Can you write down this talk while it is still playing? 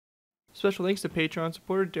Special thanks to Patreon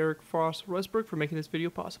supporter DerekFrostWestbrook for making this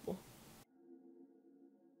video possible.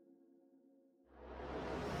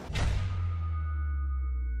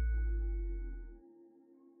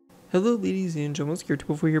 Hello ladies and gentlemen, it's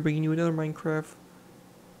ZPro here bringing you another Minecraft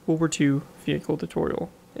World War II vehicle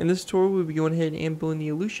tutorial. In this tutorial we'll be going ahead and building the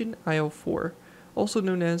Aleutian IL-4, also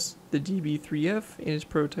known as the DB3F in its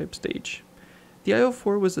prototype stage. The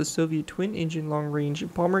IL-4 was a Soviet twin-engine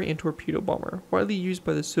long-range bomber and torpedo bomber, widely used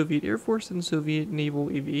by the Soviet Air Force and Soviet naval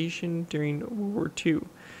aviation during World War II.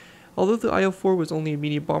 Although the IL-4 was only a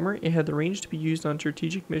medium bomber, it had the range to be used on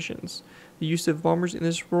strategic missions. The use of bombers in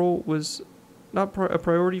this role was not a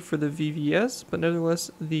priority for the VVS, but nevertheless,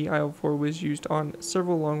 the IL-4 was used on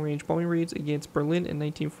several long-range bombing raids against Berlin in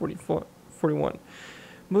 1941.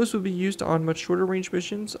 Most would be used on much shorter range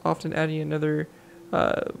missions, often adding another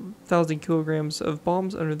 1,000 kilograms of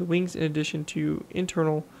bombs under the wings in addition to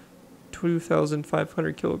internal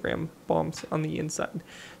 2,500 kilogram bombs on the inside.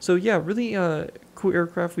 So yeah, really cool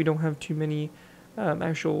aircraft. We don't have too many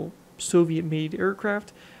actual Soviet-made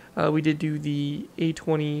aircraft. We did do the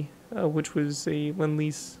A-20, which was a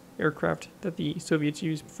Lend-Lease aircraft that the Soviets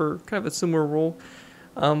used for kind of a similar role.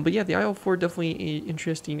 But yeah, the IL-4 definitely an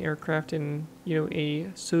interesting aircraft and, you know,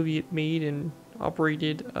 a Soviet-made and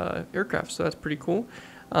operated aircraft, so that's pretty cool.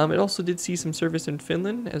 It also did see some service in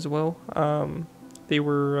Finland as well. They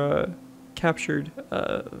were captured,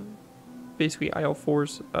 basically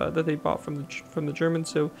IL-4s that they bought from the Germans,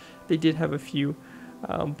 so they did have a few,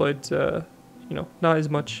 but you know, not as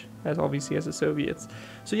much as obviously as the Soviets.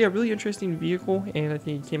 So yeah, really interesting vehicle, and I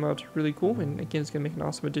think it came out really cool, and again, it's gonna make an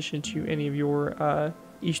awesome addition to any of your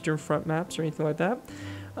Eastern Front maps or anything like that.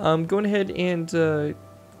 Going ahead and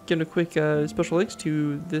giving a quick special thanks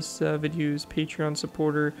to this video's Patreon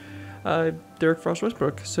supporter,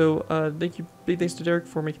 DerekFrostWestbrook. So big thanks to Derek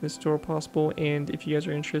for making this tutorial possible, and if you guys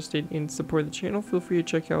are interested in supporting the channel, feel free to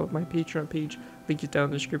check out my Patreon page. Link is down in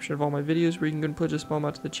the description of all my videos, where you can go and pledge a small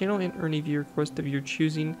amount to the channel and earn a viewer request of your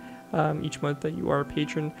choosing each month that you are a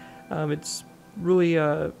patron. It's really,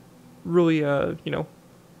 you know,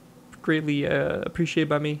 greatly appreciated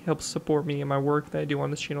by me, helps support me and my work that I do on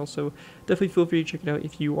this channel, so definitely feel free to check it out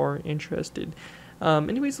if you are interested.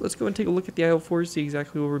 Anyways, let's go and take a look at the IL-4, see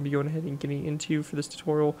exactly what we're going to be going ahead and getting into for this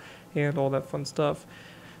tutorial and all that fun stuff.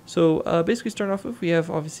 So basically starting off with, we have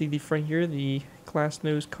obviously the front here, the glass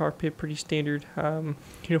nose cockpit, pretty standard, you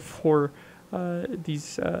know, for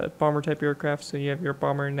these bomber type aircraft. So you have your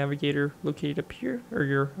bomber and navigator located up here, or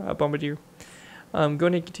your bombardier. Going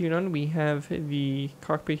ahead and continuing on, we have the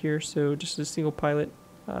cockpit here, so just a single pilot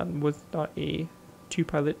with not a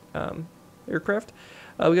two-pilot aircraft.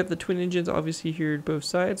 We got the twin engines obviously here at both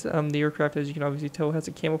sides. The aircraft, as you can obviously tell, has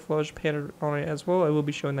a camouflage pattern on it as well. I will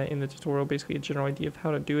be showing that in the tutorial, basically a general idea of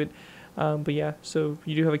how to do it. But yeah, so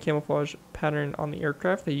you do have a camouflage pattern on the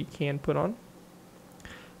aircraft that you can put on.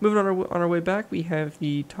 Moving on our way back, we have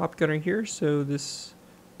the top gunner here, so this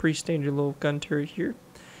pretty standard little gun turret here.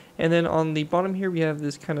 And then on the bottom here, we have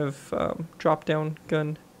this kind of drop-down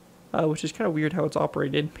gun, which is kind of weird how it's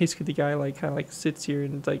operated. Basically, the guy kind of sits here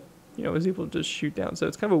and you know, is able to just shoot down. So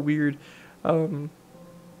it's kind of a weird, you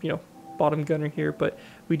know, bottom gunner here, but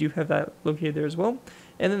we do have that located there as well.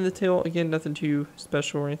 And then the tail, again, nothing too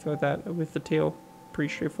special or anything like that with the tail.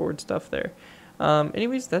 Pretty straightforward stuff there.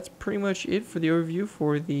 Anyways, that's pretty much it for the overview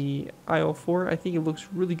for the IL-4. I think it looks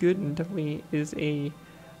really good and definitely is a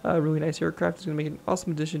really nice aircraft. It's going to make an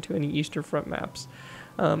awesome addition to any Eastern Front maps.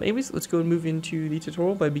 Anyways, let's go and move into the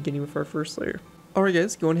tutorial by beginning with our first layer. Alright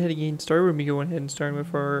guys, going ahead and getting started, we're going to be going ahead and starting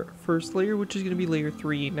with our first layer, which is going to be layer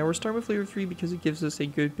 3. Now we're starting with layer 3 because it gives us a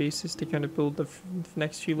good basis to kind of build the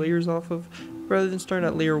next few layers off of, rather than starting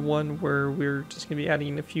at layer 1 where we're just going to be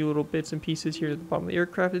adding a few little bits and pieces here at the bottom of the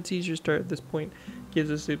aircraft. It's easier to start at this point.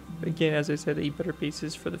 Gives us, again, as I said, a better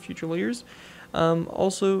basis for the future layers.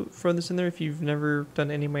 Also, throw this in there, if you've never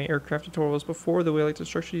done any of my aircraft tutorials before, the way I like to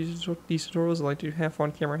structure these tutorials, I like to do half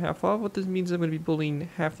on camera, half off. What this means is I'm going to be building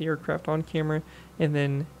half the aircraft on camera, and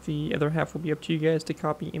then the other half will be up to you guys to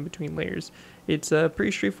copy in between layers. It's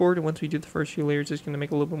pretty straightforward, and once we do the first few layers, it's going to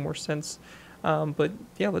make a little bit more sense. But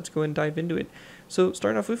yeah, let's go and dive into it. So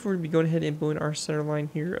starting off with, we're going to be going ahead and building our center line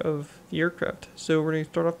here of the aircraft. So we're going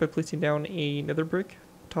to start off by placing down another brick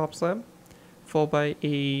top slab, followed by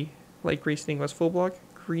a light gray stained glass full block,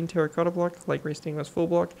 green terracotta block, light gray stained glass full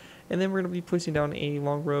block, and then we're going to be placing down a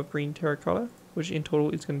long row of green terracotta, which in total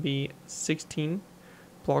is going to be 16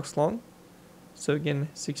 blocks long. So again,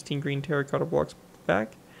 16 green terracotta blocks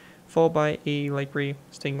back, followed by a light gray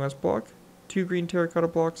stained glass block, 2 green terracotta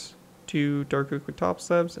blocks, 2 dark oak wood top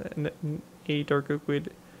slabs, and a dark oak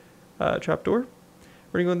wood trapdoor.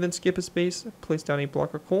 We're going to go and then skip a space, place down a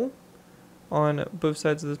block of coal, on both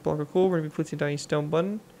sides of this block of coal, we're going to be placing down a stone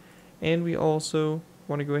button. And we also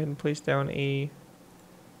want to go ahead and place down a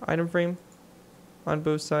item frame on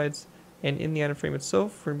both sides. And in the item frame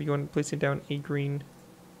itself, we're going to be going and placing down a green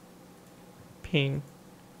pane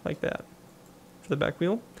like that for the back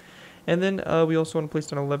wheel. And then we also want to place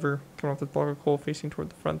down a lever coming off this block of coal facing toward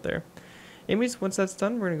the front there. Anyways, once that's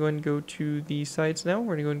done, we're going to go ahead and go to the sides now.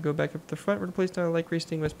 We're going to go ahead and go back up to the front. We're going to place down a light gray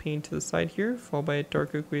stained glass pane to the side here, followed by a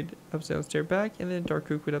dark oak wood upside down stair back, and then a dark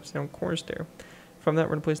oak wood upside down corner stair. From that,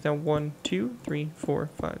 we're going to place down 1, 2, 3, 4,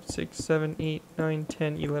 5, 6, 7, 8, 9,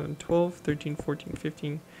 10, 11, 12, 13, 14,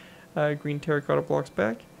 15 green terracotta blocks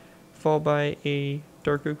back, followed by a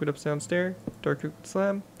dark oak wood upside down stair, dark oak wood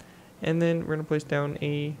slab, and then we're going to place down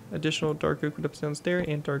a additional dark oak wood upside down stair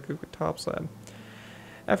and dark oak wood top slab.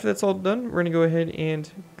 After that's all done, we're going to go ahead and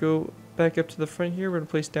go back up to the front here. We're going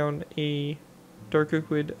to place down a dark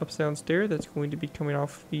oak wood upside down stair that's going to be coming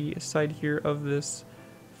off the side here of this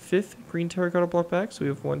 5th green terracotta block back. So we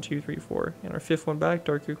have 1, 2, 3, 4, and our 5th one back,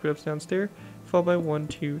 dark oak wood upside down stair, followed by 1,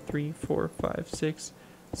 2, 3, 4, 5, 6,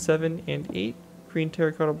 7, and 8 green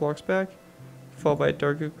terracotta blocks back, followed by a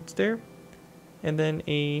dark oak wood stair, and then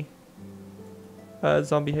a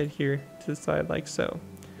zombie head here to the side like so.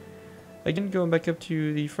 Again, going back up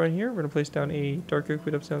to the front here, we're going to place down a dark oak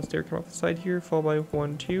wood upside down stair coming off the side here, followed by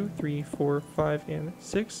 1, 2, 3, 4, 5, and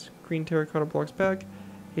 6 green terracotta blocks back,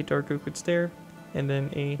 a dark oak wood stair, and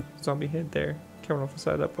then a zombie head there coming off the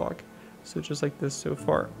side of that block. So just like this so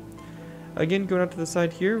far. Again, going out to the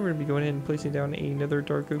side here, we're going to be going ahead and placing down another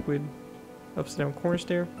dark oak wood upside down corner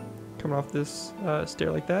stair coming off this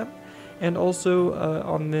stair like that. And also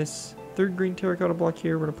on this 3rd green terracotta block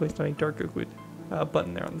here, we're going to place down a dark oak wood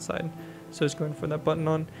button there on the side. So just going for that button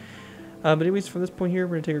on. But anyways, from this point here,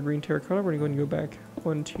 we're going to take our green terracotta. We're going to go back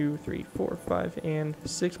 1, 2, 3, 4, 5, and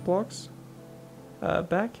 6 blocks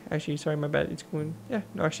back. Actually, sorry, my bad. It's going, yeah,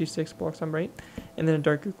 no, actually 6 blocks, I'm right. And then a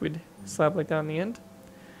dark oak wood slab like that on the end.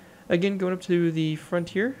 Again, going up to the front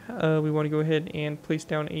here, we want to go ahead and place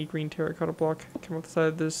down a green terracotta block coming off the side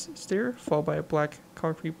of this stair, followed by a black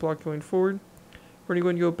concrete block going forward. We're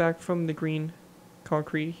going to go back from the green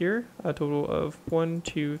concrete here, a total of 1,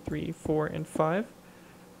 2, 3, 4, and 5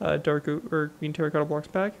 dark oak or green terracotta blocks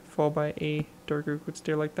back, followed by a dark oak wood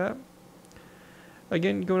stair like that.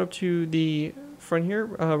 Again, going up to the front here,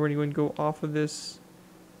 we're going to go off of this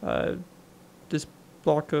this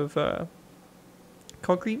block of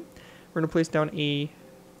concrete. We're going to place down a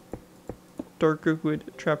dark oak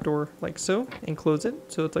wood trapdoor like so, and close it.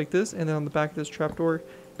 So it's like this, and then on the back of this trapdoor,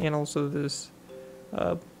 and also this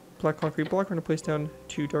black concrete block, we're going to place down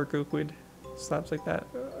 2 dark oak wood slabs like that.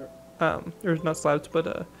 Or not slabs,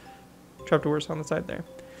 but trapdoors on the side there.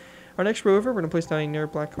 Our next row over, we're going to place down another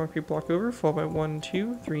black concrete block over, followed by 1,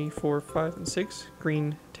 2, 3, 4, 5, and 6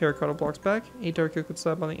 green terracotta blocks back, a dark oak wood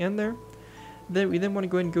slab on the end there. Then we want to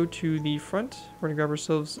go ahead and go to the front. We're going to grab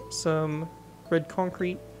ourselves some red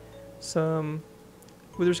concrete, some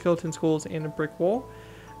wither skeleton skulls, and a brick wall.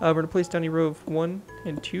 We're going to place down a row of 1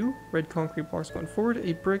 and 2 red concrete blocks going forward,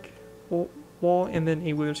 a brick wall, and then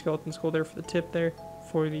a wither skeleton skull there for the tip there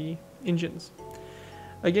for the engines.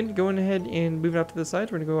 Again, going ahead and moving out to the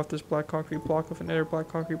side, we're going to go off this black concrete block with another black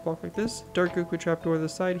concrete block like this, dark oak wood trapdoor to the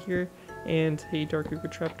side here, and a dark oak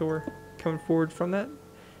wood trapdoor coming forward from that.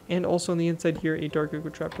 And also on the inside here, a dark oak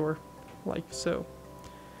wood trapdoor like so.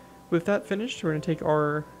 With that finished, we're going to take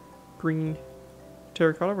our green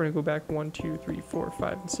terracotta, we're going to go back 1, 2, 3, 4,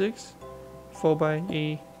 5, and 6, followed by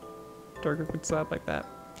a dark oak wood slab like that.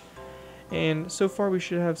 And so far we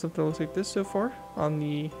should have something that looks like this so far on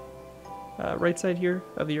the right side here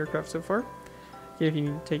of the aircraft so far. If you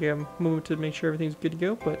need to take a moment to make sure everything's good to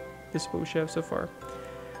go, but this is what we should have so far.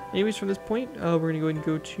 Anyways, from this point, we're going to go ahead and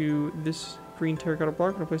go to this green terracotta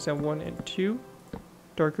block. We're going to place down 1 and 2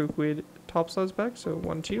 dark oak wood top slabs back, so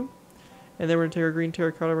 1, 2. And then we're going to take our green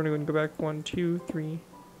terracotta, we're going to go back 1, 2, 3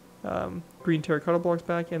 green terracotta blocks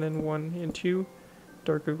back, and then 1 and 2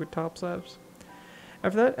 dark oak wood top slabs.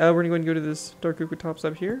 After that, we're going to go and go to this dark oak wood top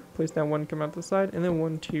slab here, place down 1, come out the side, and then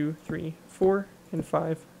 1, 2, 3, 4, and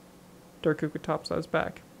 5 dark oak wood top slabs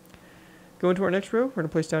back. Go into our next row, we're going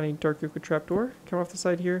to place down a dark oak wood trapdoor, come off the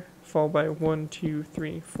side here, followed by 1, 2,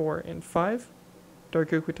 3, 4, and 5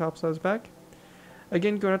 dark oak wood top slabs back.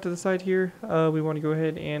 Again, going out to the side here, we want to go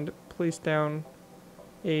ahead and place down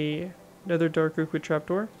another dark oak wood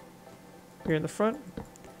trapdoor here in the front,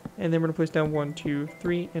 and then we're going to place down 1, 2,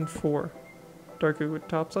 3, and 4 dark oak wood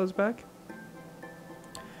top slabs back.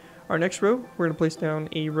 Our next row, we're going to place down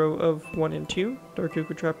a row of 1 and 2 dark oak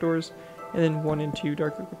wood trapdoors, and then 1 and 2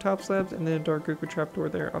 dark oak wood top slabs, and then a dark oak wood trapdoor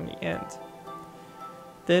there on the end.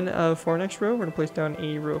 Then for our next row, we're going to place down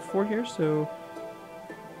a row of 4 here. So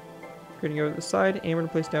we're going to go to the side, and we're going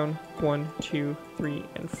to place down 1, 2, 3,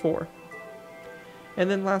 and 4. And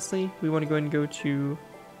then lastly, we want to go ahead and go to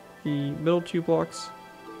the middle 2 blocks,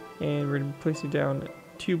 and we're going to be placing down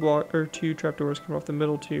 2 trapdoors coming off the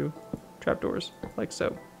middle 2 trapdoors, like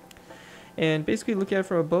so. And basically, looking at it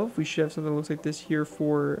from above, we should have something that looks like this here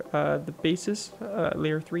for the basis,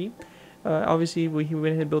 layer 3. Obviously, we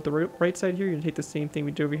went ahead and built the right side here. You're going to take the same thing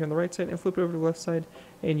we did over here on the right side and flip it over to the left side,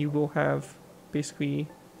 and you will have basically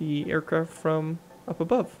the aircraft from up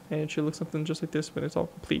above. And it should look something just like this when it's all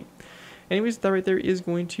complete. Anyways, that right there is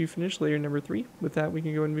going to finish layer number 3. With that, we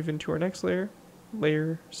can go and move into our next layer,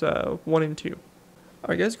 layers 1 and 2.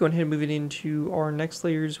 Alright guys, going ahead and moving into our next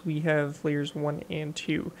layers, we have layers 1 and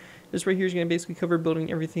 2. This right here is going to basically cover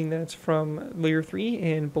building everything that's from layer 3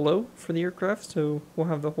 and below for the aircraft, so we'll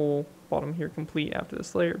have the whole bottom here complete after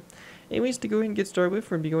this layer. Anyways, to go ahead and get started with,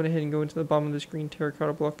 we're going to be going ahead and go into the bottom of this green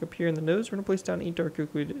terracotta block up here in the nose. We're going to place down a dark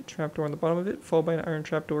oak wood trapdoor on the bottom of it, followed by an iron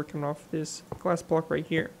trapdoor coming off this glass block right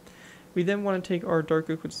here. We then want to take our dark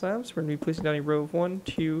oak wood slabs. We're going to be placing down a row of 1,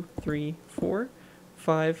 2, 3, 4,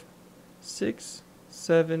 5, 6,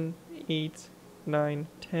 7, 8, 9,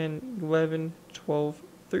 10, 11, 12,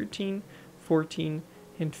 13, 14,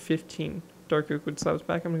 and 15 dark oak wood slabs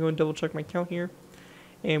back. I'm going to go and double check my count here.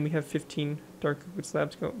 And we have 15 dark oak wood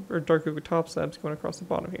slabs dark oak wood top slabs going across the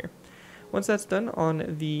bottom here. Once that's done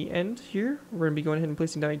on the end here, we're going to be going ahead and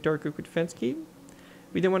placing down a dark oak wood fence gate.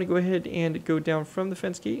 We then want to go ahead and go down from the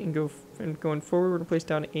fence gate and going forward, we're going to place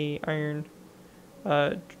down a iron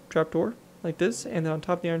trapdoor like this, and then on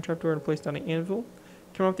top of the iron trapdoor, we're going to place down an anvil.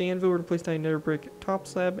 Coming off the anvil, we're going to place down another brick top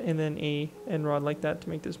slab, and then a end rod like that to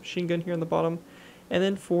make this machine gun here on the bottom. And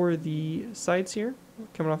then for the sides here,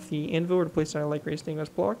 coming off the anvil, we're going to place down a light gray stained glass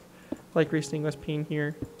block, light gray stained glass pane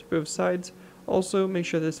here to both sides. Also, make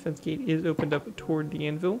sure this fence gate is opened up toward the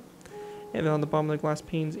anvil. And then on the bottom of the glass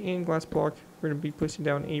panes and glass block, we're going to be placing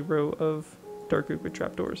down a row of dark oak wood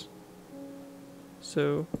trapdoors.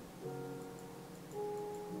 So,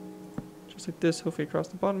 just like this, hopefully across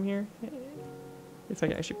the bottom here. If I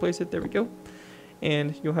can actually place it, there we go.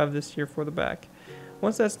 And you'll have this here for the back.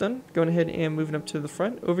 Once that's done, going ahead and moving up to the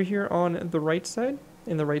front. Over here on the right side,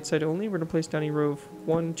 in the right side only, we're going to place down a row of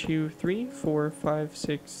 1, 2, 3, 4, 5,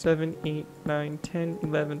 6, 7, 8, 9, 10,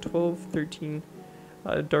 11, 12, 13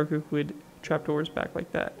 dark oak wood trapdoors back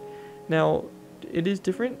like that. Now, it is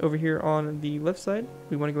different over here on the left side.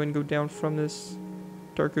 We want to go ahead and go down from this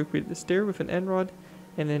dark oak wood stair with an end rod,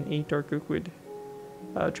 and then a dark oak wood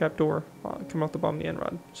trapdoor coming off the bottom of the end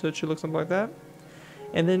rod. So it should look something like that.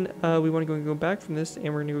 And then we want to go and go back from this, and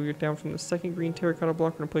we're going to go get down from the second green terracotta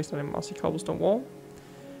block. We're going to place down a mossy cobblestone wall,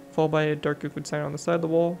 followed by a dark oak wood sign on the side of the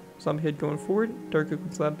wall, zombie head going forward, dark oak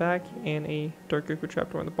wood slab back, and a dark oak wood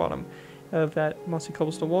trapdoor on the bottom of that mossy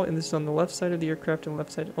cobblestone wall. And this is on the left side of the aircraft and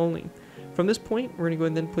left side only. From this point, we're going to go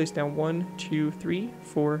and then place down 1, 2, 3,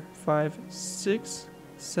 4, 5, 6,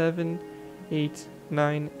 7, 8,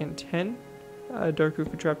 9, and 10 dark oak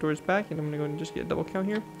wood trapdoors back. And I'm going to go and just get a double count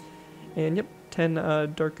here. And yep, 10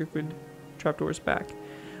 dark oak wood trapdoors back.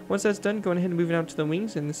 Once that's done, going ahead and moving out to the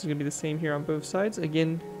wings, and this is going to be the same here on both sides.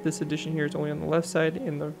 Again, this addition here is only on the left side,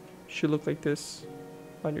 and the should look like this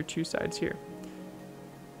on your two sides here.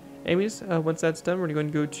 Anyways, once that's done, we're going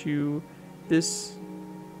to go and go to this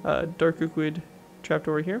dark oak wood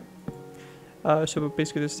trapdoor right here. So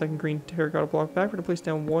basically this second green terracotta block back, we're going to place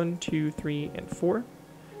down 1, 2, 3, and 4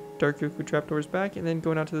 dark oak wood trapdoors back, and then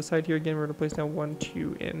going out to the side here again, we're going to place down 1,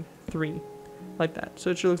 2, and 3, like that.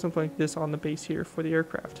 So it should look something like this on the base here for the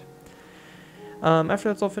aircraft. After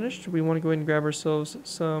that's all finished, we want to go ahead and grab ourselves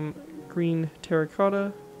some green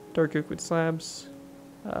terracotta, dark oak wood slabs,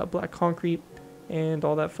 black concrete, and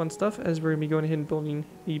all that fun stuff, as we're going to be going ahead and building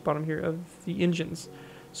the bottom here of the engines.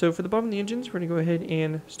 So for the bottom of the engines, we're going to go ahead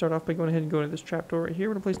and start off by going ahead and going to this trapdoor right here.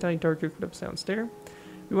 We're going to place down a dark oak wood upside down stair.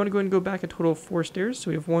 We want to go ahead and go back a total of 4 stairs, so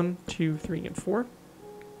we have 1, 2, 3, and 4.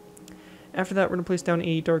 After that, we're going to place down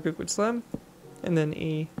a dark oak wood slab, and then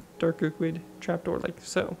a dark oak wood trapdoor like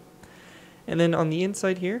so. And then on the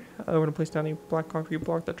inside here, we're going to place down a black concrete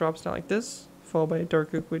block that drops down like this, followed by a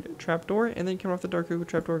dark oak wood trapdoor, and then coming off the dark oak wood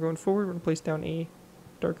trapdoor going forward, we're going to place down a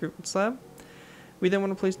dark oak wood slab. We then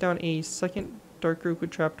want to place down a second dark oak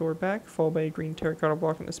wood trapdoor back, followed by a green terracotta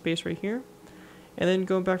block in the space right here. And then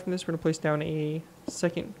going back from this, we're going to place down a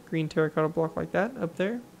second green terracotta block like that up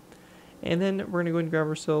there. And then we're going to go and grab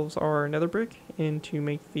ourselves our nether brick, and to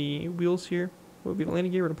make the wheels here, will be the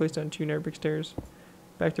landing gear, we're going to place down 2 nether brick stairs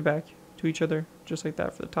back to back to each other, just like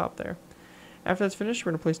that for the top there. After that's finished,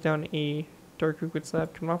 we're going to place down a dark oak wood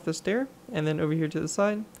slab coming off the stair, and then over here to the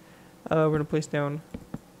side, we're going to place down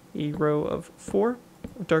a row of 4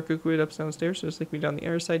 dark oak wood up downstairs, so just like we did on the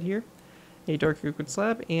other side here, a dark oak wood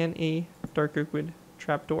slab, and a dark oak wood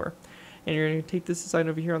trapdoor. And you're going to take this design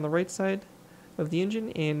over here on the right side of the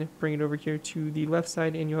engine and bring it over here to the left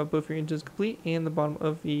side, and you'll have both your engines complete and the bottom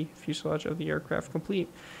of the fuselage of the aircraft complete.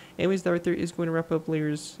 Anyways, that right there is going to wrap up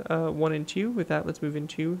layers 1 and 2. With that, let's move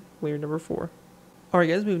into layer number 4. Alright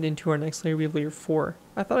guys, moving into our next layer, we have layer 4.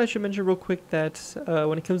 I thought I should mention real quick that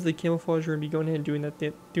when it comes to the camouflage, we're going to be going ahead and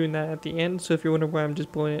doing that at the end. So if you're wondering why I'm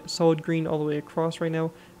just blowing it solid green all the way across right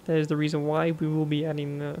now, that is the reason why we will be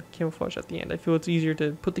adding camouflage at the end. I feel it's easier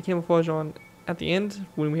to put the camouflage on at the end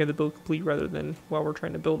when we have the build complete rather than while we're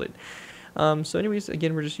trying to build it. So anyways,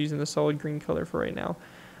 again, we're just using the solid green color for right now.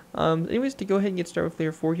 Anyways, to go ahead and get started with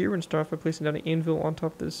layer 4 here, we're going to start off by placing down an anvil on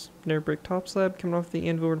top of this nether brick top slab. Coming off the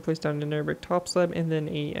anvil, we're going to place down a nether brick top slab and then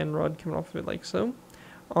a end rod coming off of it like so.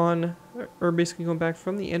 Basically going back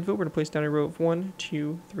from the anvil, we're going to place down a row of 1,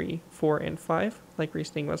 2, 3, 4, and 5 light gray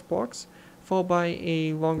stained glass blocks, followed by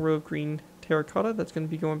a long row of green terracotta that's going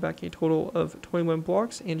to be going back a total of 21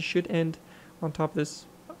 blocks and should end on top of this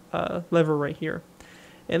lever right here.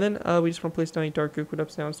 And then we just want to place down a dark oak wood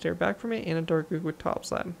up down stair back from it and a dark oak wood top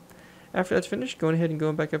slab. After that's finished, going ahead and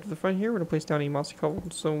going back up to the front here, we're going to place down a mossy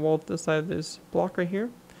cobblestone wall to the side of this block right here,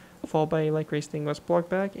 followed by a light gray stained glass block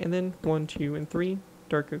back, and then 1, 2, and 3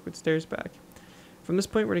 dark oak wood stairs back. From this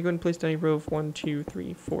point, we're going to go ahead and place down a row of 1, 2,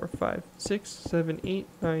 3, 4, 5, 6, 7, 8,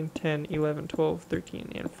 9, 10, 11, 12,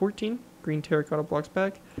 13, and 14 green terracotta blocks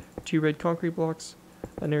back, 2 red concrete blocks,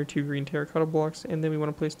 another 2 green terracotta blocks, and then we want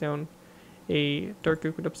to place down a dark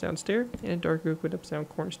oak wood up down stair and a dark oak wood up down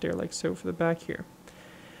corner stair like so for the back here.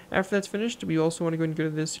 After that's finished, we also want to go and go to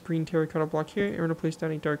this green terracotta block here, and we're going to place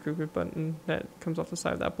down a dark oak wood button that comes off the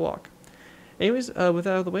side of that block. Anyways, with that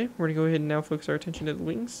out of the way, we're going to go ahead and now focus our attention to the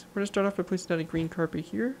wings. We're going to start off by placing down a green carpet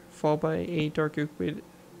here, followed by a dark oak wood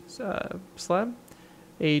slab,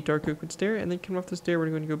 a dark oak wood stair, and then coming off the stair, we're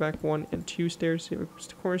going to go back 1 and 2 stairs, so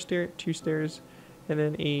just a corner stair, 2 stairs, and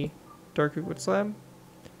then a dark oak wood slab,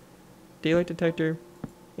 daylight detector,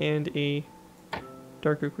 and a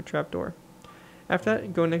dark oak wood trapdoor. After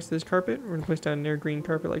that, going next to this carpet, we're going to place down another green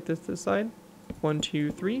carpet like this to the side. 1,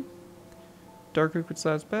 2, 3. Dark oak wood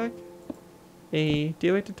slabs back, a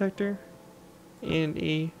daylight detector, and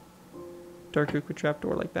a dark oak wood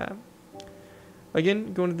trapdoor like that.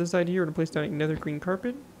 Again, going to the side here, we're going to place down another green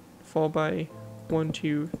carpet, followed by 1,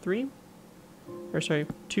 2, 3.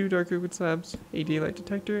 2 dark oak wood slabs, a daylight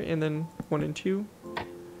detector, and then 1 and 2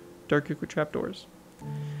 dark oak wood trapdoors.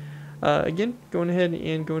 Again, going ahead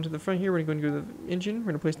and going to the front here, we're going to go to the engine. We're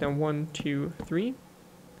going to place down 1, 2, 3,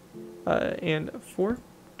 and 4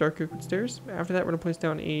 dark oak wood stairs. After that, we're going to place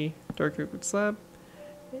down a dark oak wood slab,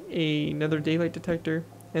 another daylight detector,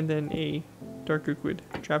 and then a dark oak wood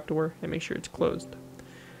trapdoor, and make sure it's closed.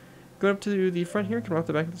 Going up to the front here, coming off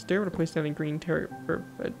the back of the stair, we're going to place down a green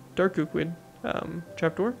dark oak wood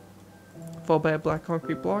trapdoor, followed by a black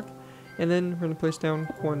concrete block, and then we're going to place down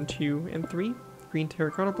 1, 2, and 3 green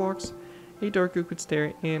terracotta blocks, a dark oak wood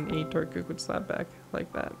stair, and a dark oak wood slab back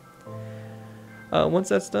like that. Once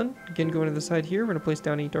that's done, again going to the side here, we're going to place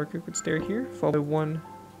down a dark oak wood stair here, followed by 1,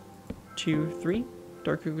 2, 3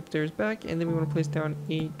 dark oak wood stairs back, and then we want to place down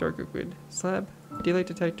a dark oak wood slab, daylight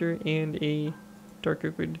detector, and a dark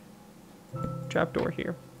oak wood trapdoor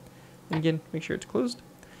here. And again, make sure it's closed.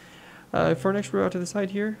 For our next row out to the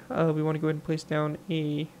side here, we want to go ahead and place down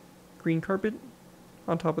a green carpet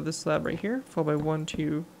on top of this slab right here, followed by 1,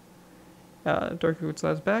 2 dark oak wood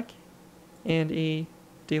slabs back, and a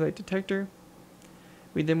daylight detector.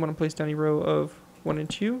 We then want to place down a row of 1 and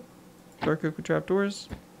 2 dark oak wood trapdoors,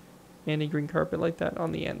 and a green carpet like that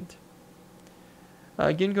on the end.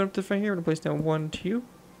 Again, going up to the front here, we're going to place down 1, 2,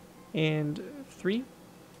 and 3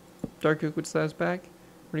 dark oak wood slabs back.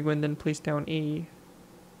 We're going to go ahead and then place down a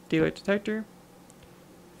daylight detector,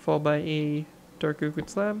 followed by a dark oak wood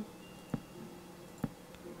slab,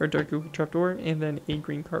 or dark oak wood trapdoor, and then a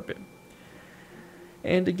green carpet.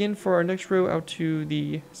 And again, for our next row out to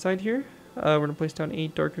the side here, we're going to place down a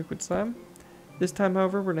dark oak wood slab. This time,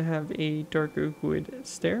 however, we're going to have a dark oak wood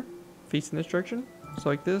stair facing this direction, so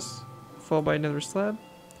like this, followed by another slab,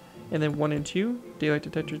 and then 1 and 2 daylight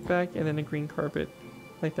detectors back, and then a green carpet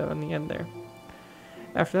like that on the end there.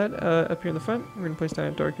 After that, up here in the front, we're going to place down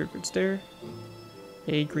a dark oak wood stair,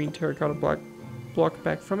 a green terracotta block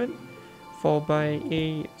back from it, followed by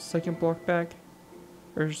a second block back,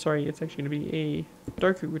 or sorry, it's actually going to be a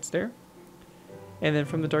dark oak wood stair. And then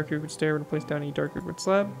from the dark oak wood stair, we're going to place down a dark oak wood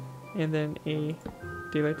slab, and then a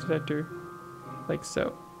daylight detector, like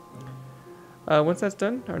so. Once that's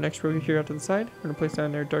done, our next row here out to the side, we're going to place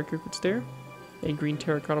down our dark oak wood stair, a green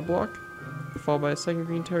terracotta block, followed by a second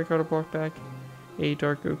green terracotta block back, a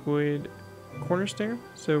dark oak wood corner stair.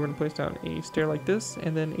 So we're going to place down a stair like this,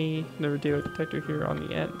 and then another daylight detector here on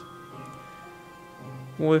the end.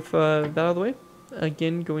 With that out of the way,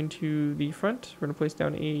 again going to the front, we're going to place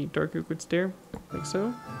down a dark oak wood stair, like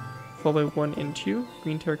so, followed by 1 and 2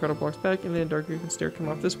 green terracotta blocks back, and then a dark oak wood stair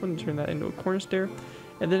coming off this one to turn that into a corner stair.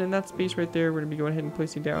 And then in that space right there, we're going to be going ahead and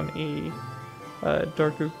placing down a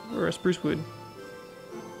dark oak or a spruce wood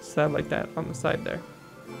slab like that on the side there.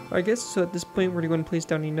 Alright guys, so at this point we're going to go and place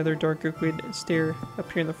down another dark oak wood stair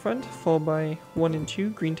up here in the front, followed by 1 and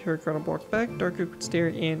 2 green terracotta blocks back, dark oak wood stair,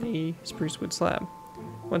 and a spruce wood slab.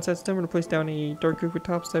 Once that's done, we're going to place down a dark oak wood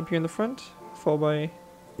top slab here in the front, followed by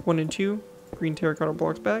 1 and 2 green terracotta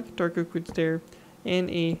blocks back, dark oak wood stair, and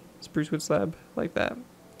a spruce wood slab like that.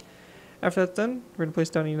 After that's done, we're going to place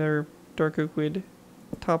down another dark oak wood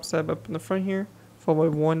top slab up in the front here,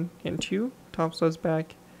 followed by 1 and 2 top slabs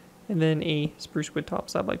back, and then a spruce wood top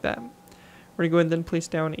slab like that. We're going to go ahead and then place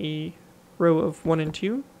down a row of 1 and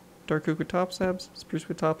 2 dark oak wood top slabs, spruce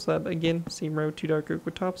wood top slab, again, same row, 2 dark oak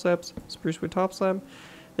wood top slabs, spruce wood top slab,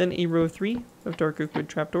 then a row of 3 of dark oak wood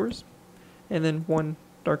trapdoors, and then 1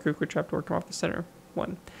 dark oak wood trapdoor come off the center,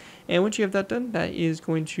 1. And once you have that done, that is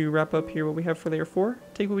going to wrap up here what we have for layer 4.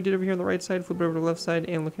 Take what we did over here on the right side, flip it over to the left side,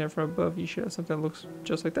 and looking at it from above, you should have something that looks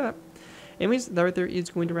just like that. Anyways, that right there is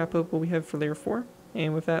going to wrap up what we have for layer 4.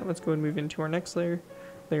 And with that, let's go and move into our next layer,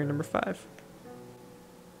 layer number 5.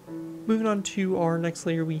 Moving on to our next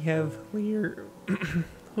layer, we have layer...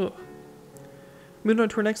 Moving on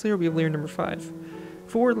to our next layer, we have layer number 5.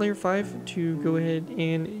 For layer 5, to go ahead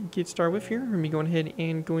and get started with here, we're going to be going ahead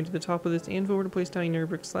and going to the top of this anvil. We're going to place down another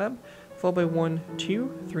brick slab, followed by 1,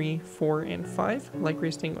 2, 3, 4, and 5 light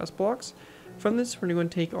gray stained glass blocks. From this, we're going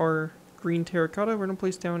to take our green terracotta. We're going to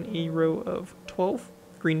place down a row of 12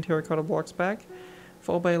 green terracotta blocks back,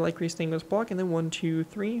 followed by a light gray stained glass block, and then 1, 2,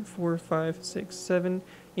 3, 4, 5, 6, 7,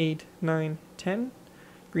 8, 9, 10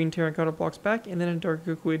 green terracotta blocks back, and then a dark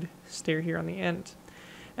oak wood stair here on the end.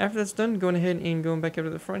 After that's done, going ahead and going back up to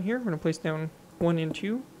the front here, we're going to place down 1 and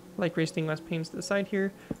 2 light gray stained glass panes to the side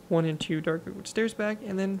here, 1 and 2 dark oak wood stairs back,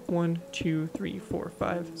 and then 1, 2, 3, 4,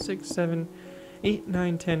 5, 6, 7, 8,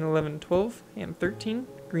 9, 10, 11, 12, and 13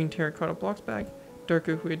 green terracotta blocks back, dark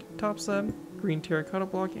oak wood top slab, green terracotta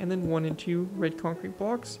block, and then 1 and 2 red concrete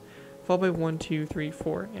blocks, followed by 1, 2, 3,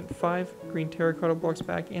 4, and 5 green terracotta blocks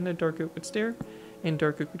back, and a dark oak wood stair, and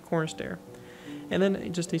dark oak wood corner stair, and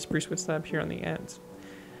then just a spruce wood slab here on the ends.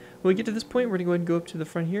 When we get to this point, we're going to go ahead and go up to the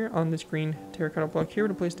front here on this green terracotta block here. We're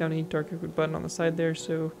going to place down a dark oak wood button on the side there,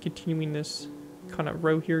 so continuing this kind of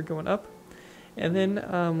row here going up. And then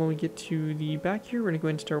when we get to the back here, we're going to go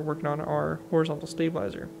ahead and start working on our horizontal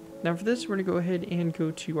stabilizer. Now for this, we're going to go ahead and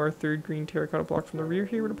go to our third green terracotta block from the rear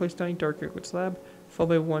here. We're going to place down a dark oak wood slab, followed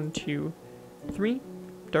by 1, 2, 3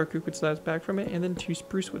 dark oak wood slabs back from it, and then 2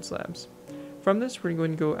 spruce wood slabs. From this, we're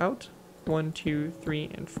going to go out 1, 2,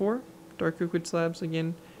 3, and 4 dark oak wood slabs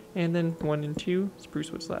again, and then 1 and 2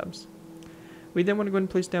 spruce wood slabs. We then want to go ahead and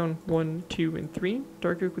place down 1, 2, and 3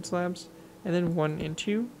 dark oak wood slabs, and then 1 and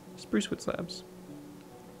 2 spruce wood slabs.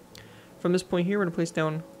 From this point here, we're going to place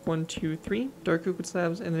down 1, 2, 3 dark oak wood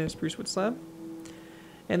slabs, and then a spruce wood slab.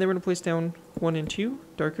 And then we're going to place down 1 and 2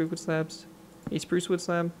 dark oak wood slabs, a spruce wood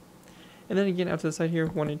slab, and then again out to the side here,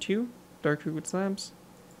 1 and 2 dark oak wood slabs,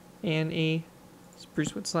 and a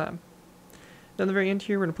spruce wood slab. Then at the very end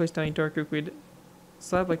here, we're going to place down a dark oak wood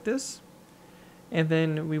slab like this, and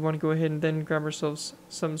then we want to go ahead and then grab ourselves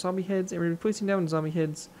some zombie heads, and we're going to be placing down zombie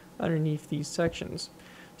heads underneath these sections.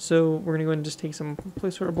 So we're going to go ahead and just take some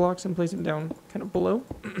placeholder blocks and place them down kind of below,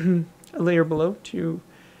 a layer below, to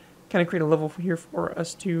kind of create a level here for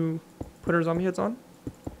us to put our zombie heads on.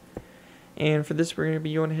 And for this, we're going to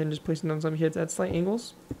be going ahead and just placing down zombie heads at slight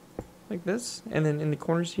angles like this, and then in the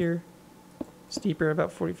corners here, steeper, about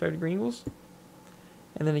 45-degree angles,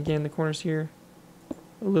 and then again in the corners here,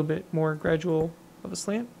 a little bit more gradual of a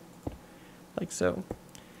slant, like so.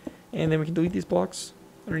 And then we can delete these blocks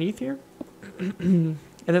underneath here.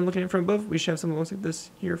 And then looking at it from above, we should have something that looks like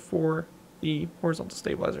this here for the horizontal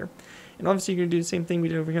stabilizer. And obviously you're going to do the same thing we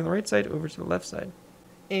did over here on the right side, over to the left side.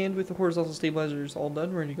 And with the horizontal stabilizers all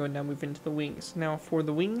done, we're going to go and now move into the wings. Now for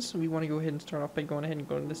the wings, we want to go ahead and start off by going ahead and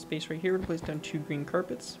going to this space right here. We're going to place down 2 green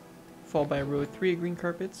carpets, followed by a row of 3 green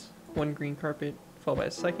carpets, 1 green carpet, followed by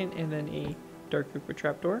a second, and then a dark oak wood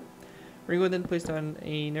trapdoor. We're going to go ahead and place down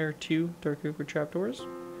another 2 dark oak wood trapdoors,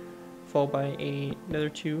 followed by another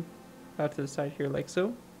 2 out to the side here like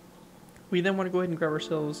so. We then want to go ahead and grab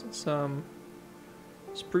ourselves some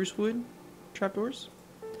spruce wood trapdoors,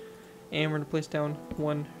 and we're going to place down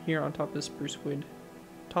 1 here on top of the spruce wood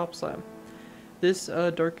top slab. This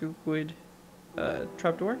dark oak wood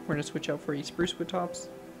trapdoor. We're going to switch out for a spruce wood tops,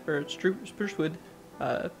 or spruce wood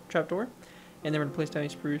trapdoor, and then we're going to place down a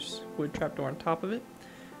spruce wood trapdoor on top of it.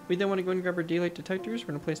 We then want to go and grab our daylight detectors. We're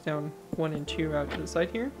going to place down 1 and 2 out to the side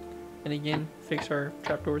here, and again fix our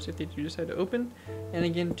trapdoors if they do decide to open, and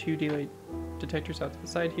again 2 daylight detectors out to the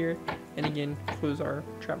side here, and again close our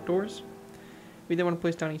trapdoors. We then want to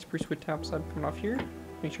place down a spruce wood top slab coming off here,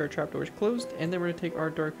 make sure our trapdoor is closed, and then we're going to take our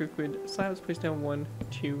dark oak wood slabs, place down 1,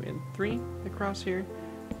 2, and 3 across here,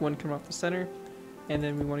 1 coming off the center, and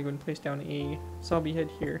then we want to go and place down a zombie head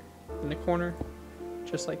here in the corner,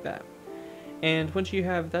 just like that. And once you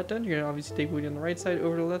have that done, you're going to obviously take wood on the right side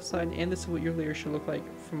over to the left side, and this is what your layer should look like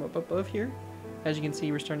from up above here. As you can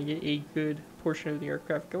see, we're starting to get a good portion of the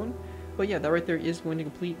aircraft going. But yeah, that right there is going to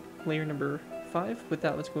complete layer number 5. With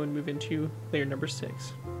that, let's go and move into layer number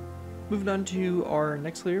 6. Moving on to our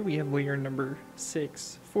next layer, we have layer number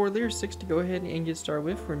 6. For layer 6 to go ahead and get started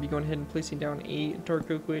with, we're going to be going ahead and placing down a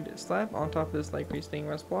dark oak wood slab on top of this light gray stained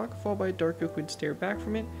glass block, followed by a dark oak wood stair back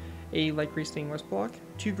from it, a light gray stained glass block,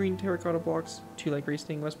 2 green terracotta blocks, 2 light gray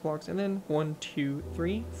stained glass blocks, and then 1, 2,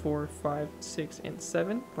 3, 4, 5, 6, and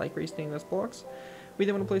 7 light gray stained glass blocks. We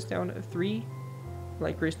then want to place down 3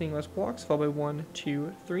 light gray stained glass blocks, followed by 1,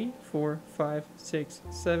 2, 3, 4, 5, 6,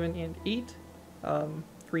 7, and 8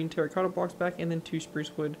 green terracotta blocks back, and then 2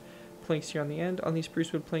 spruce wood planks here on the end. On these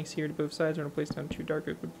spruce wood planks here to both sides, we're going to place down 2 dark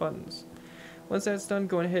oak wood buttons. Once that's done,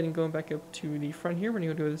 going ahead and going back up to the front here, we're going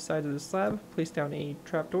to go to the side of the slab, place down a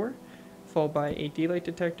trapdoor, followed by a daylight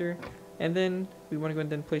detector, and then we want to go and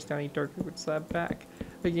then place down a dark oak wood slab back.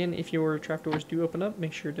 Again, if your trapdoors do open up,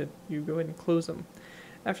 make sure that you go ahead and close them.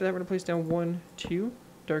 After that, we're going to place down 1, 2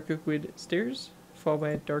 dark oak wood stairs, followed by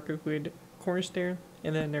a dark oak wood corner stair,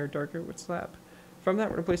 and then another dark oak wood slab. From that,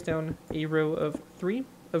 we're going to place down a row of 3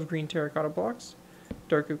 of green terracotta blocks,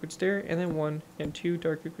 dark oak wood stair, and then 1 and 2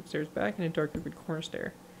 dark oak wood stairs back, and a dark oak wood corner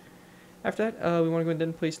stair. After that, we want to go and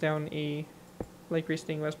then place down a light gray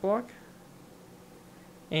stained glass block,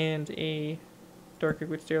 and a dark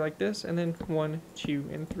oak wood stair like this, and then 1, 2,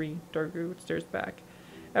 and 3 dark oak wood stairs back.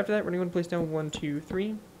 After that, we're going to place down 1, 2,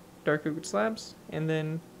 3 dark oak wood slabs, and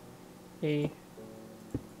then a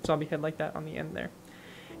zombie head like that on the end there.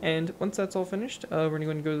 And once that's all finished, we're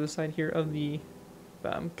going to go to the side here of the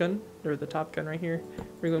gun, or the top gun right here.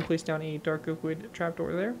 We're going to place down a dark oak wood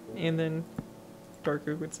trapdoor there, and then dark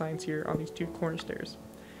oak wood signs here on these 2 corner stairs.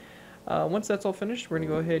 Once that's all finished, we're going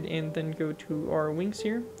to go ahead and then go to our wings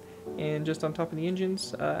here, and just on top of the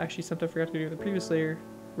engines, actually something I forgot to do in the previous layer,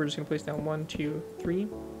 we're just going to place down 1, 2, 3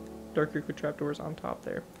 dark oak wood trapdoors on top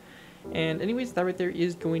there. And anyways, that right there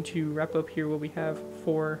is going to wrap up here what we have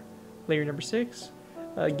for layer number 6.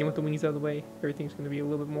 Again, with the wings out of the way, everything's going to be a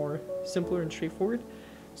little bit more simpler and straightforward.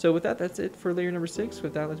 So with that, that's it for layer number 6.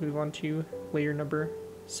 With that, let's move on to layer number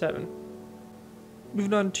 7.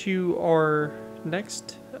 Moving on to our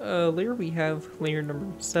next layer, we have layer number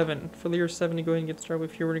 7. For layer 7 to go ahead and get started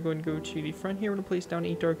with here, we're going to go to the front here. We're going to place down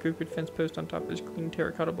a dark oak wood fence post on top of this green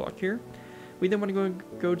terracotta block here. We then want to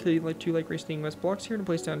go to the 2 light gray stained glass blocks here and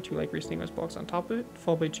place down 2 light gray stained glass blocks on top of it,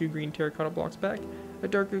 followed by 2 green terracotta blocks back, a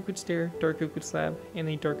dark oak wood stair, dark oak wood slab, and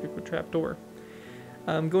a dark oak wood trapdoor.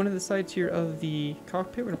 Going to the sides here of the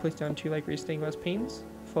cockpit, we're going to place down 2 light gray stained glass panes,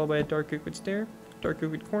 followed by a dark oak wood stair, dark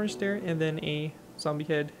oak wood corner stair, and then a zombie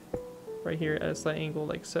head right here at a slight angle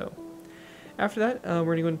like so. After that, we're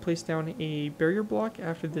going to go and place down a barrier block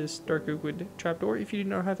after this dark oak wood trapdoor. If you do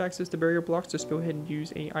not have access to barrier blocks, just go ahead and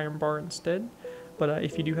use a iron bar instead. But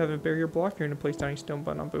if you do have a barrier block, you're going to place down a stone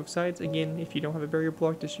button on both sides. Again, if you don't have a barrier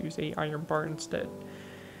block, just use a iron bar instead.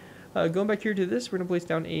 Going back here to this, we're going to place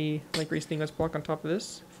down a light gray stained glass block on top of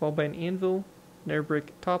this, followed by an anvil, an air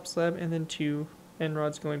brick top slab, and then 2 end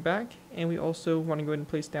rods going back. And we also want to go ahead and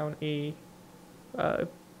place down a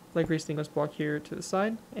light gray stained glass block here to the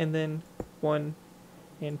side, and then 1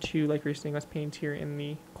 and 2 light gray stained glass panes here in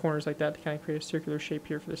the corners like that to kind of create a circular shape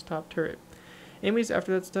here for this top turret. Anyways,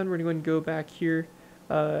 after that's done, we're going to go back here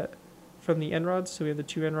from the end rods. So we have the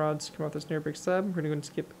 2 end rods come off this air brick slab. We're going to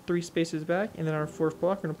skip 3 spaces back, and then our 4th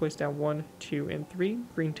block, we're going to place down 1, 2, and 3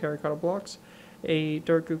 green terracotta blocks, a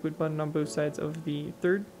dark oak wood button on both sides of the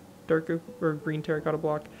 3rd dark oak or green terracotta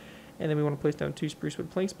block, and then we want to place down 2 spruce wood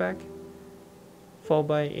planks back, followed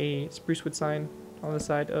by a spruce wood sign on the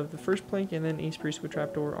side of the 1st plank, and then a spruce wood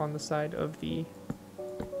trapdoor on the side of the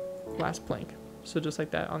last plank. So just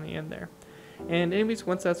like that on the end there. And anyways,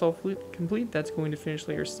 once that's all complete, that's going to finish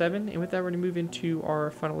layer 7. And with that, we're going to move into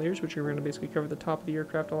our final layers, which are going to basically cover the top of the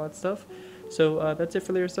aircraft, all that stuff. So that's it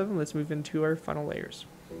for layer 7. Let's move into our final layers.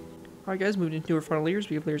 Alright guys, moving into our final layers,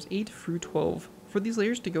 we have layers 8 through 12. For these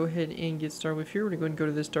layers to go ahead and get started with here, we're going to go ahead and go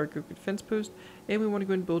to this dark oak wood fence post, and we want to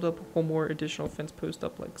go ahead and build up one more additional fence post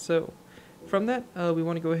up like so. From that, we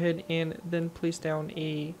want to go ahead and then place down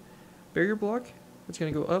a barrier block. It's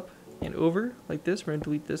going to go up and over like this. We're going to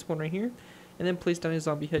delete this one right here, and then place down a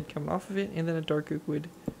zombie head coming off of it, and then a dark oak wood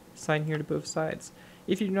sign here to both sides.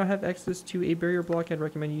 If you do not have access to a barrier block, I'd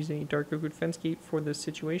recommend using a dark oak wood fence gate for this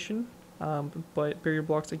situation. But barrier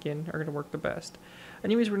blocks, again, are going to work the best.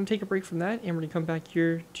 Anyways, we're going to take a break from that, and we're going to come back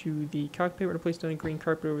here to the cockpit. We're going to place down a green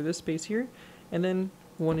carpet over this space here, and then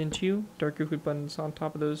 1 and 2 dark oak wood buttons on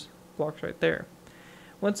top of those blocks right there.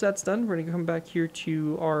 Once that's done, we're going to come back here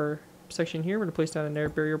to our section here. We're going to place down another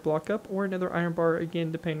barrier block up, or another iron bar,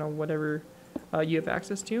 again, depending on whatever you have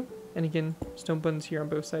access to. And again, stone buttons here on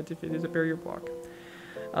both sides if it is a barrier block.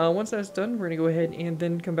 Once that's done, we're going to go ahead and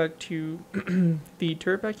then come back to the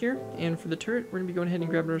turret back here. And for the turret, we're going to be going ahead and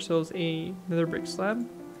grabbing ourselves another brick slab.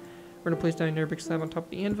 We're going to place down another brick slab on top of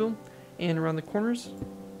the anvil. And around the corners,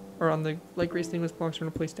 or on the light gray stainless blocks, we're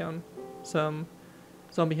going to place down some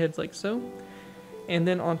zombie heads like so. And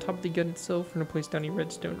then on top of the gun itself, we're going to place down a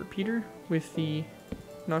redstone repeater with the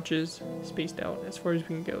notches spaced out as far as we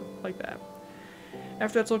can go, like that.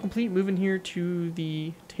 After that's all complete, moving here to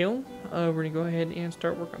the tail, we're going to go ahead and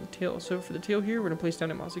start work on the tail. So for the tail here, we're going to place down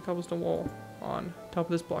a mossy cobblestone wall on top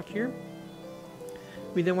of this block here.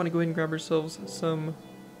 We then want to go ahead and grab ourselves some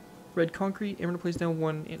red concrete, and we're going to place down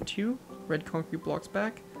 1 and 2 red concrete blocks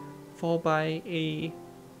back, followed by a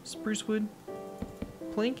spruce wood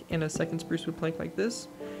plank and a second spruce wood plank like this.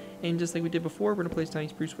 And just like we did before, we're going to place down a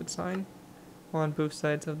spruce wood sign on both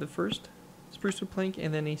sides of the first spruce wood plank,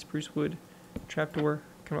 and then a spruce wood trapdoor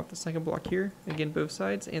coming off the second block here, again both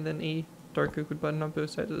sides, and then a dark oak wood button on both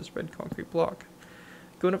sides of this red concrete block.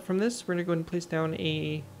 Going up from this, we're going to go ahead and place down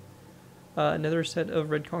another set of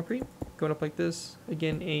red concrete, going up like this,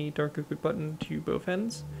 again a dark oak wood button to both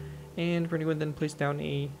ends, and we're going to go ahead and then place down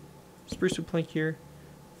a spruce wood plank here,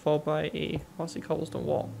 followed by a mossy cobblestone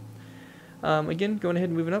wall. Again, going ahead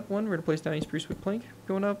and moving up one, we're going to place down a spruce wood plank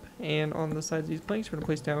going up, and on the sides of these planks, we're going to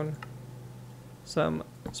place down some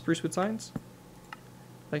spruce wood signs,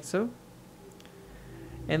 like so.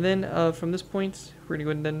 And then from this point, we're going to go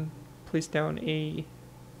ahead and then place down a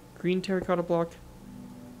green terracotta block,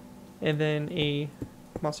 and then a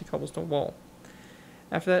mossy cobblestone wall.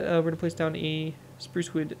 After that, we're going to place down a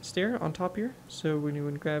spruce wood stair on top here. So we're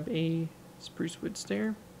going to grab a spruce wood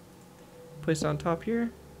stair, place it on top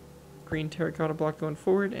here, green terracotta block going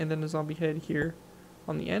forward, and then a zombie head here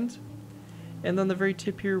on the end. And on the very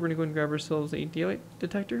tip here, we're going to go and grab ourselves a daylight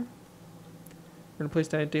detector. We're going to place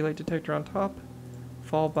down a daylight detector on top,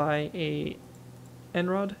 followed by a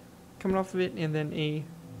end rod coming off of it, and then a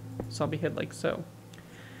zombie head like so.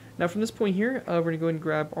 Now from this point here, we're going to go and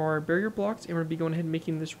grab our barrier blocks, and we're going to be going ahead and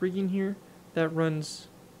making this rigging here that runs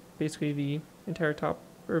basically the entire top,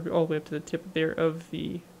 or all the way up to the tip there of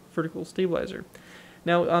the vertical stabilizer.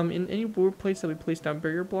 Now, in any board place that we place down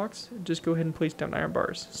barrier blocks, just go ahead and place down iron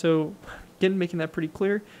bars. So, again, making that pretty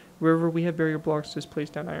clear, wherever we have barrier blocks, just place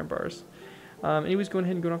down iron bars. Anyways, going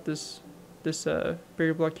ahead and going off this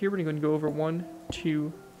barrier block here, we're going to go over 1,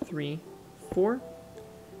 2, 3, 4.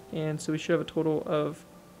 And so we should have a total of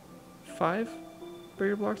 5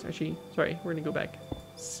 barrier blocks. Actually, sorry, we're going to go back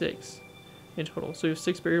 6 in total. So we have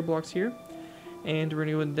 6 barrier blocks here. And we're going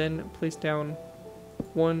to go and then place down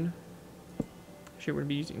one. Actually, we're going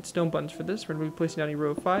to be using stone buttons for this. We're going to be placing down a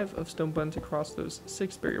row of 5 of stone buttons across those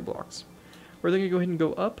 6 barrier blocks. We're then going to go ahead and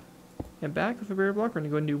go up and back with a barrier block. We're going to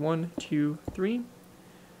go and do 1, 2, 3. This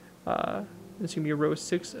is going to be a row of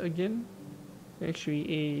 6 again.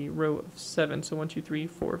 Actually, a row of 7. So 1, 2, 3,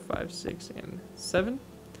 4, 5, 6, and 7.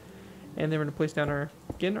 And then we're going to place down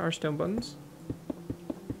our stone buttons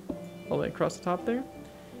all the way across the top there.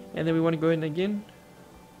 And then we want to go ahead and again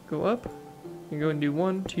go up. We're going to go and do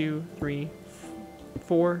 1, 2, 3,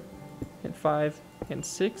 4, and 5, and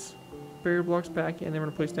 6 barrier blocks back, and then we're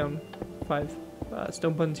going to place down 5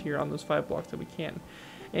 stone buttons here on those 5 blocks that we can.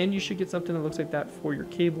 And you should get something that looks like that for your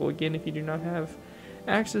cable. Again, if you do not have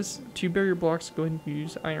access to barrier blocks, go ahead and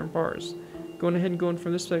use iron bars. Going ahead and going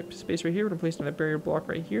from this space right here, we're going to place down a barrier block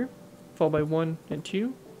right here, followed by 1 and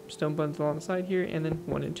 2 stone buttons along the side here, and then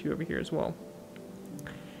 1 and 2 over here as well.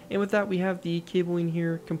 And with that, we have the cabling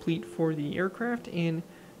here complete for the aircraft, and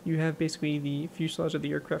you have basically the fuselage of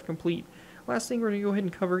the aircraft complete. Last thing we're going to go ahead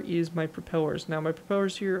and cover is my propellers. Now, my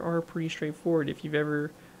propellers here are pretty straightforward. If you've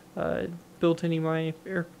ever built any of my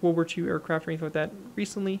World War II aircraft or anything like that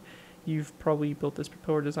recently, you've probably built this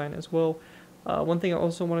propeller design as well. One thing I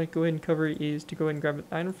also want to go ahead and cover is to go ahead and grab an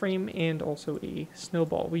item frame and also a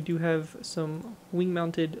snowball. We do have some wing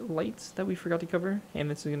mounted lights that we forgot to cover, and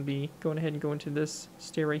this is going to be going ahead and go into this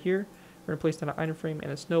stair right here. We're going to place down an item frame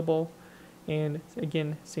and a snowball, and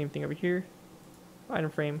again, same thing over here,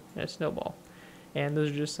 item frame and a snowball. And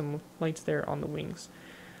those are just some lights there on the wings.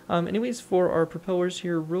 Anyways, for our propellers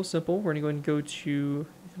here, real simple. We're going to go ahead and go to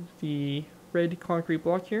the red concrete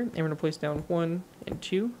block here, and we're going to place down 1 and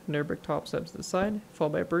 2 nether brick top slabs to the side,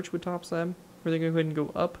 followed by a birchwood top slab. We're then going to go ahead and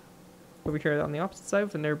go up over here on the opposite side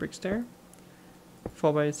with a nether brick stair,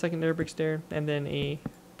 followed by a second nether brick stair, and then a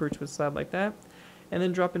birchwood slab like that. And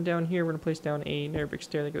then dropping down here, we're going to place down a nether brick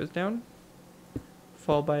stair that goes down,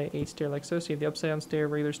 followed by a stair like so. So you have the upside down stair,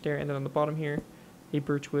 regular stair, and then on the bottom here, a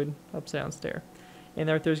birchwood upside down stair. And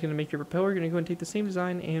that right there is going to make your propeller. You're going to go ahead and take the same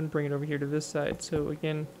design and bring it over here to this side. So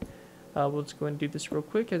again, we'll just go ahead and do this real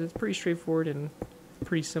quick, as it's pretty straightforward and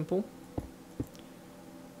pretty simple.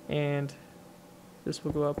 And this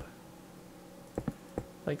will go up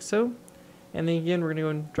like so. And then again, we're going to go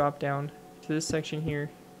and drop down to this section here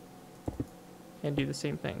and do the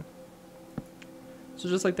same thing. So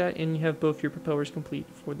just like that, and you have both your propellers complete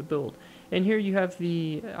for the build. And here you have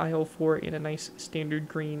the IL-4 in a nice standard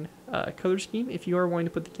green color scheme. If you are wanting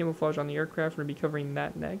to put the camouflage on the aircraft, we're going to be covering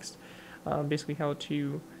that next. Basically how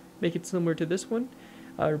to make it similar to this one,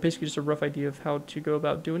 or basically just a rough idea of how to go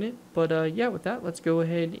about doing it. But yeah, with that, let's go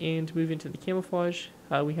ahead and move into the camouflage.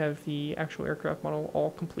 We have the actual aircraft model all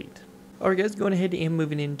complete. Alright guys, going ahead and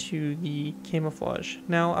moving into the camouflage.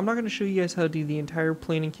 Now, I'm not going to show you guys how to do the entire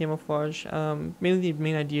plane in camouflage. Mainly the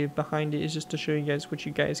main idea behind it is just to show you guys what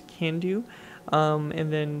you guys can do,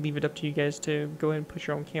 and then leave it up to you guys to go ahead and put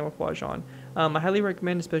your own camouflage on. I highly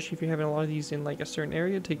recommend, especially if you're having a lot of these in like a certain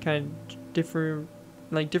area, to kind of different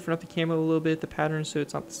up the camo a little bit, the pattern, so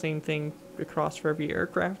it's not the same thing across for every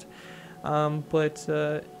aircraft.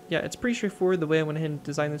 Yeah, it's pretty straightforward the way I went ahead and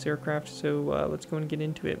designed this aircraft, so let's go and get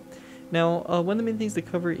into it. Now, one of the main things to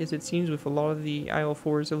cover is, it seems with a lot of the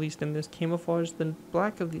IL-4s, at least in this camouflage, the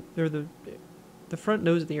black of the front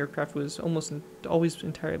nose of the aircraft was always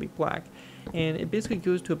entirely black, and it basically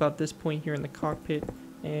goes to about this point here in the cockpit,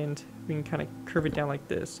 and we can kind of curve it down like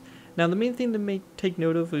this. Now, the main thing to take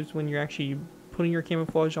note of is when you're actually putting your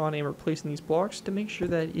camouflage on and replacing these blocks, to make sure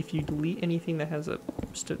that if you delete anything that has a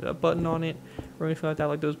button on it or anything like that,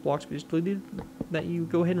 like those blocks we just deleted, that you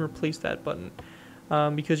go ahead and replace that button.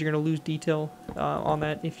 Because you're going to lose detail on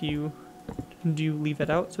that if you do leave that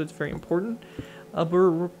out, so it's very important.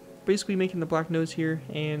 We're basically making the black nose here,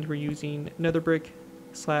 and we're using nether brick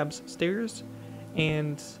slabs, stairs,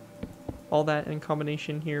 and all that in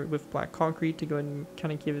combination here with black concrete to go ahead and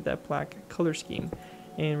kind of give it that black color scheme.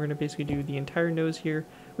 And we're going to basically do the entire nose here.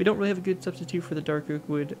 We don't really have a good substitute for the dark oak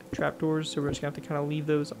wood trapdoors, so we're just going to have to kind of leave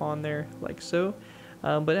those on there like so.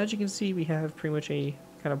 But as you can see, we have pretty much a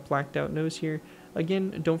kind of blacked out nose here.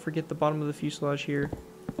 Again, don't forget the bottom of the fuselage here.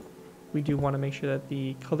 We do want to make sure that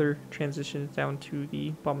the color transitions down to the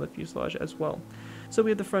bottom of the fuselage as well. So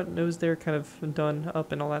we have the front nose there kind of done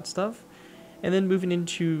up and all that stuff. And then moving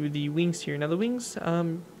into the wings here. Now the wings,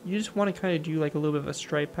 you just want to kind of do like a little bit of a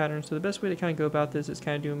stripe pattern. So the best way to kind of go about this is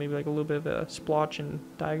kind of doing maybe like a little bit of a splotch and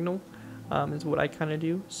diagonal, is what I kind of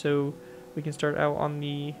do. So we can start out on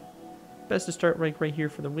the... Best to start right here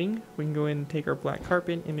for the wing. We can go in and take our black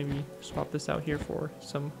carpet and maybe swap this out here for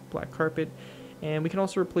some black carpet, and we can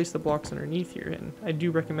also replace the blocks underneath here, and I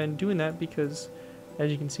do recommend doing that because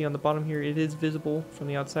as you can see on the bottom here, it is visible from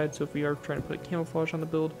the outside, so if we are trying to put camouflage on the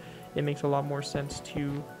build, it makes a lot more sense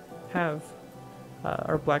to have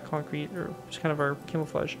our black concrete, or just kind of our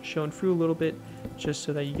camouflage shown through a little bit, just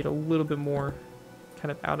so that you get a little bit more kind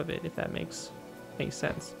of out of it, if that makes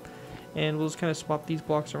sense. And we'll just kind of swap these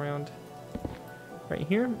blocks around right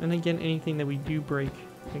here, and again, anything that we do break,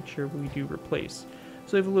 make sure we do replace.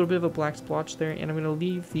 So we have a little bit of a black splotch there, and I'm going to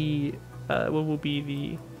leave the what will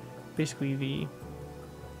be basically the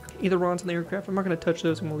ailerons on the aircraft. I'm not going to touch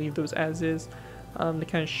those. I'm going to leave those as is, to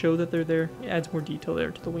kind of show that they're there. It adds more detail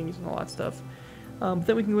there to the wings and all that stuff. But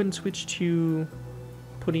then we can go ahead and switch to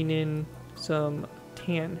putting in some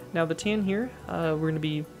tan. Now the tan here, we're going to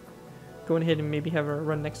be going ahead and maybe have a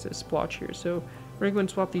run next to the splotch here. So we're going to go and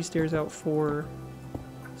swap these stairs out for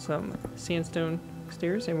some sandstone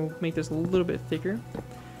stairs, and we'll make this a little bit thicker.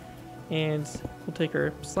 And we'll take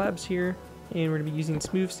our slabs here, and we're going to be using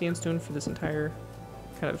smooth sandstone for this entire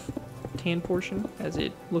kind of tan portion, as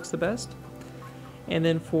it looks the best. And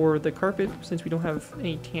then for the carpet, since we don't have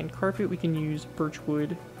any tan carpet, we can use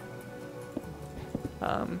birchwood,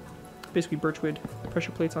 basically birchwood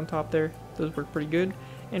pressure plates on top there. Those work pretty good.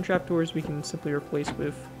 And trapdoors we can simply replace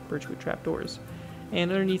with birchwood trapdoors.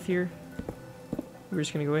 And underneath here, we're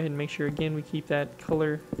just going to go ahead and make sure again we keep that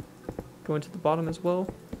color going to the bottom as well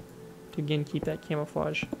to again keep that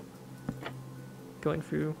camouflage going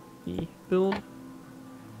through the build.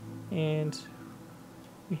 And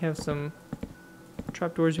we have some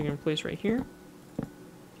trapdoors we can place right here,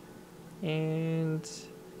 and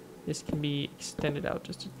this can be extended out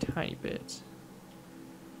just a tiny bit.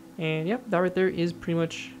 And yep, that right there is pretty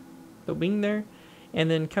much the wing there. And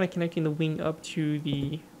then kind of connecting the wing up to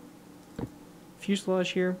the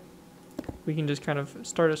fuselage here, we can just kind of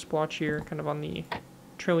start a splotch here, kind of on the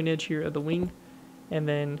trailing edge here of the wing, and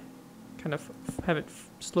then kind of have it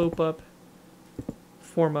slope up,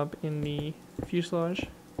 form up in the fuselage.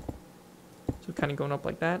 So kind of going up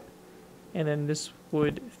like that. And then this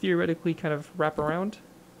would theoretically kind of wrap around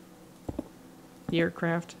the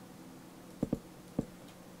aircraft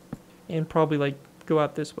and probably like go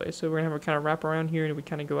out this way. So we're gonna have a kind of wrap around here, and we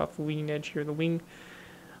kind of go off the leading edge here of the wing.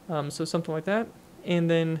 So something like that. And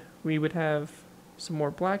then we would have some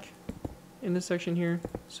more black in this section here.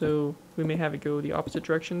 So we may have it go the opposite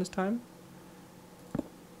direction this time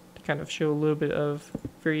to kind of show a little bit of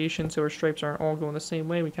variation, so our stripes aren't all going the same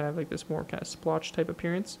way. We kind of have like this more kind of splotch type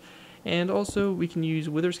appearance. And also we can use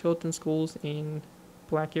wither skeleton skulls in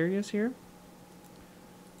black areas here.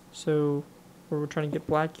 So where we're trying to get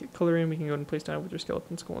black color in, we can go ahead and place down a wither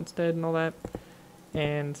skeleton skull instead and all that.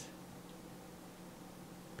 And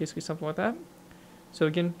basically something like that. So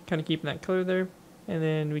again, kind of keeping that color there. And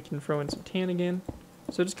then we can throw in some tan again.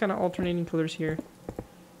 So just kind of alternating colors here.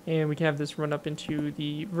 And we can have this run up into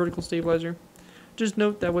the vertical stabilizer. Just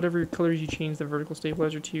note that whatever colors you change the vertical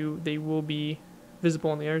stabilizer to, they will be visible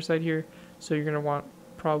on the other side here. So you're going to want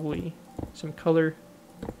probably some color,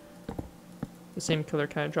 the same color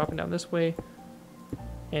kind of dropping down this way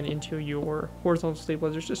and into your horizontal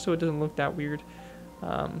stabilizers, just so it doesn't look that weird.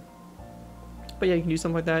 But yeah, you can do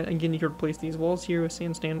something like that. Again, you can replace these walls here with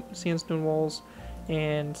sandstone walls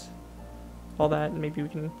and all that. And maybe we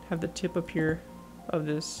can have the tip up here of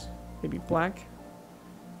this maybe black.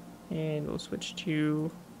 And we'll switch to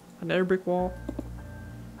another brick wall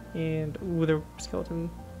and wither skeleton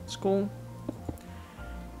skull.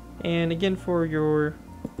 And again, for your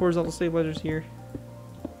horizontal stabilizers here,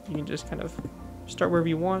 you can just kind of start wherever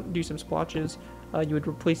you want, do some splotches. You would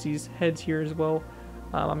replace these heads here as well.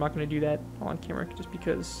 I'm not going to do that on camera just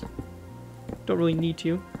because don't really need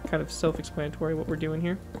to. Kind of self-explanatory what we're doing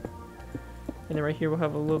here. And then right here we'll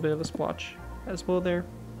have a little bit of a splotch as well there.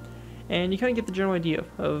 And you kind of get the general idea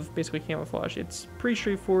of basically camouflage. It's pretty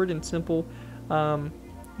straightforward and simple.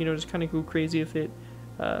 You know, just kind of go crazy with it.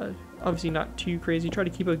 Obviously not too crazy. Try to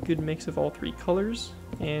keep a good mix of all three colors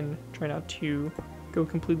and try not to go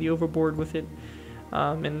completely overboard with it.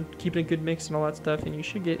 And keep it a good mix and all that stuff, and you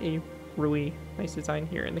should get a really nice design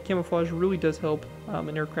here. And the camouflage really does help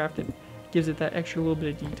an aircraft. It gives it that extra little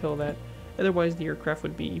bit of detail that otherwise the aircraft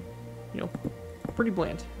would be, you know, pretty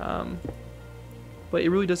bland. But it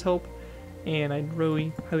really does help, and I'd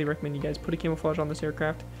really highly recommend you guys put a camouflage on this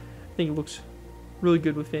aircraft. I think it looks really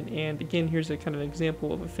good with it. And again, here's a kind of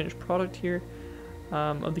example of a finished product here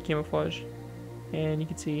of the camouflage, and you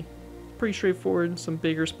can see pretty straightforward. Some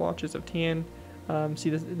bigger splotches of tan. See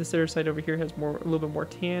this other side over here has a little bit more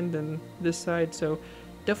tan than this side, so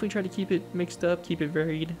definitely try to keep it mixed up, keep it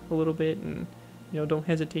varied a little bit, and you know, don't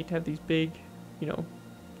hesitate to have these big, you know,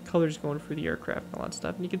 colors going for the aircraft and all that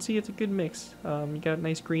stuff. And you can see it's a good mix. You got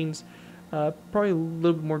nice greens. Probably a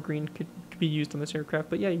little bit more green could be used on this aircraft,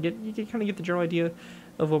 but yeah, you kind of get the general idea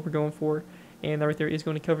of what we're going for. And that right there is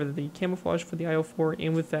going to cover the camouflage for the IL-4,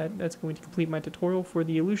 and with that, that's going to complete my tutorial for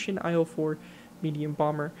the Illusion IL-4 medium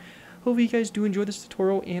bomber. Hopefully you guys do enjoy this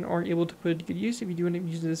tutorial and are able to put it to good use. If you do end up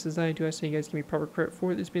using this as I do, I say you guys give me proper credit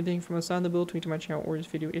for it. This has been a thing from us on the build, tweet to my channel or this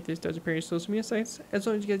video if this does appear in your social media sites. As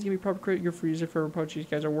long as you guys give me proper credit, you're free user for projects you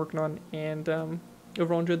guys are working on, and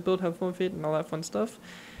overall enjoy the build, have fun with it, and all that fun stuff.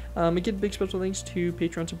 Again, big special thanks to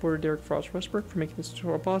Patreon supporter DerekFrostWestbrook for making this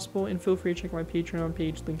tutorial possible, and feel free to check my Patreon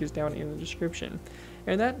page, link is down in the description.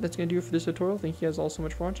 And that's going to do it for this tutorial. Thank you guys all so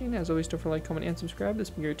much for watching. As always, don't forget to like, comment, and subscribe. This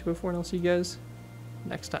has been Jerick 204, and I'll see you guys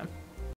next time.